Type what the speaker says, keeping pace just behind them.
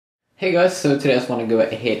Hey guys, so today I just want to go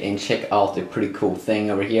ahead and check out a pretty cool thing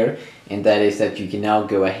over here, and that is that you can now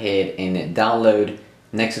go ahead and download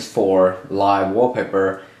Nexus 4 live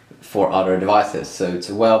wallpaper for other devices. So it's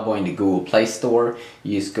available in the Google Play Store.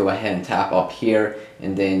 You just go ahead and tap up here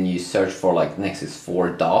and then you search for like Nexus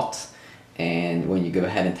 4 dots, and when you go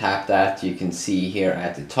ahead and tap that, you can see here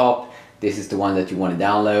at the top this is the one that you want to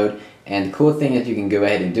download. And the cool thing that you can go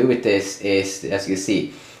ahead and do with this is, as you can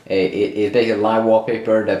see, it's basically a live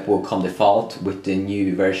wallpaper that will come default with the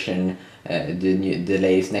new version, the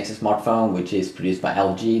latest Nexus smartphone, which is produced by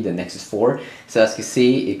LG, the Nexus 4. So as you can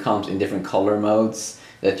see, it comes in different color modes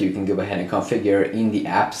that you can go ahead and configure in the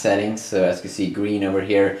app settings. So as you can see, green over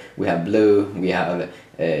here, we have blue, we have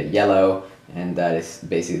yellow, and that is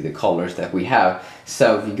basically the colors that we have.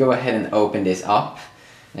 So if you go ahead and open this up,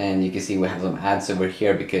 and you can see we have some ads over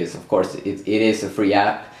here because of course it is a free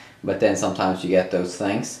app, but then sometimes you get those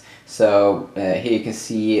things. So here you can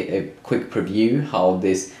see a quick preview how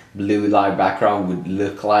this blue live background would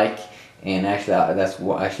look like, and actually that's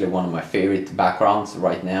actually one of my favorite backgrounds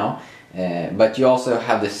right now. But you also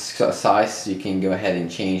have this size. You can go ahead and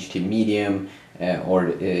change to medium,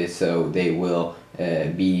 so they will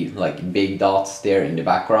be like big dots there in the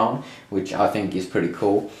background, which I think is pretty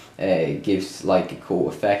cool. It gives like a cool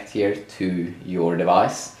effect here to your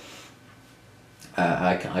device.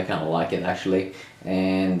 I kind of like it actually.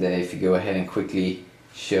 And if you go ahead and quickly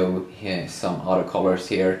show here some other colors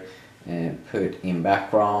here and put in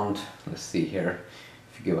background, let's see here.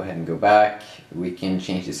 If you go ahead and go back, we can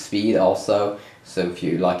change the speed also. So if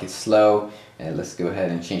you like it slow, let's go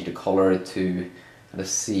ahead and change the color to,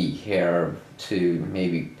 let's see here, to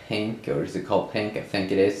maybe pink, or is it called pink? I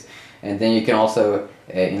think it is. And then you can also,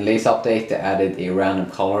 in latest update, they added a random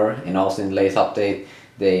color, and also in the latest update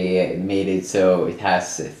they made it so it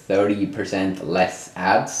has 30% less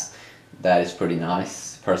ads. That is pretty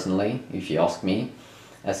nice, personally, if you ask me.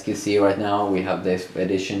 As you can see right now, we have this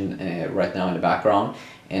edition right now in the background,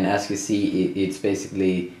 and as you can see, it's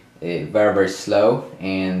basically very slow,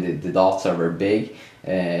 and the dots are very big.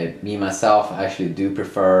 Me myself, I actually do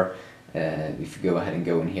prefer, if you go ahead and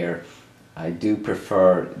go in here, I do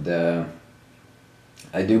prefer the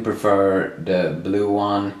blue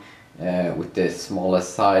one with the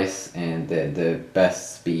smallest size and the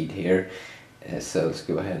best speed here. So let's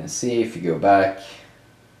go ahead and see. If you go back,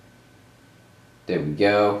 there we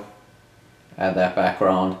go, add that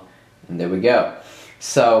background, and there we go.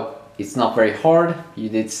 So it's not very hard. You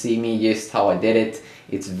did see me just how I did it.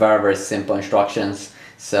 It's very simple instructions.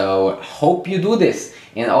 So hope you do this.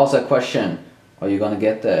 And also a question, are you gonna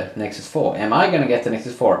get the Nexus 4? Am I gonna get the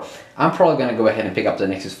Nexus 4? I'm probably gonna go ahead and pick up the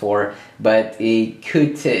Nexus 4, but it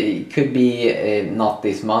could be not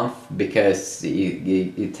this month, because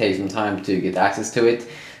it takes some time to get access to it.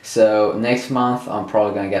 So next month I'm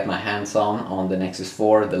probably gonna get my hands on the Nexus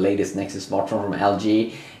 4, the latest Nexus smartphone from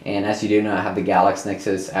LG. And as you do know, I have the Galaxy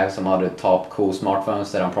Nexus. I have some other top cool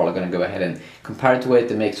smartphones that I'm probably gonna go ahead and compare it to it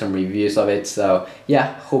and make some reviews of it. So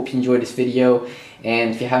yeah, hope you enjoyed this video.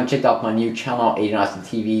 And if you haven't checked out my new channel, 89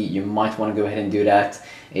 TV, you might want to go ahead and do that.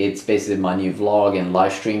 It's basically my new vlog and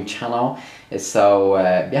live stream channel. So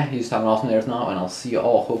yeah, you just have an awesome day now, and I'll see you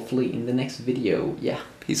all hopefully in the next video. Yeah,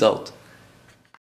 peace out.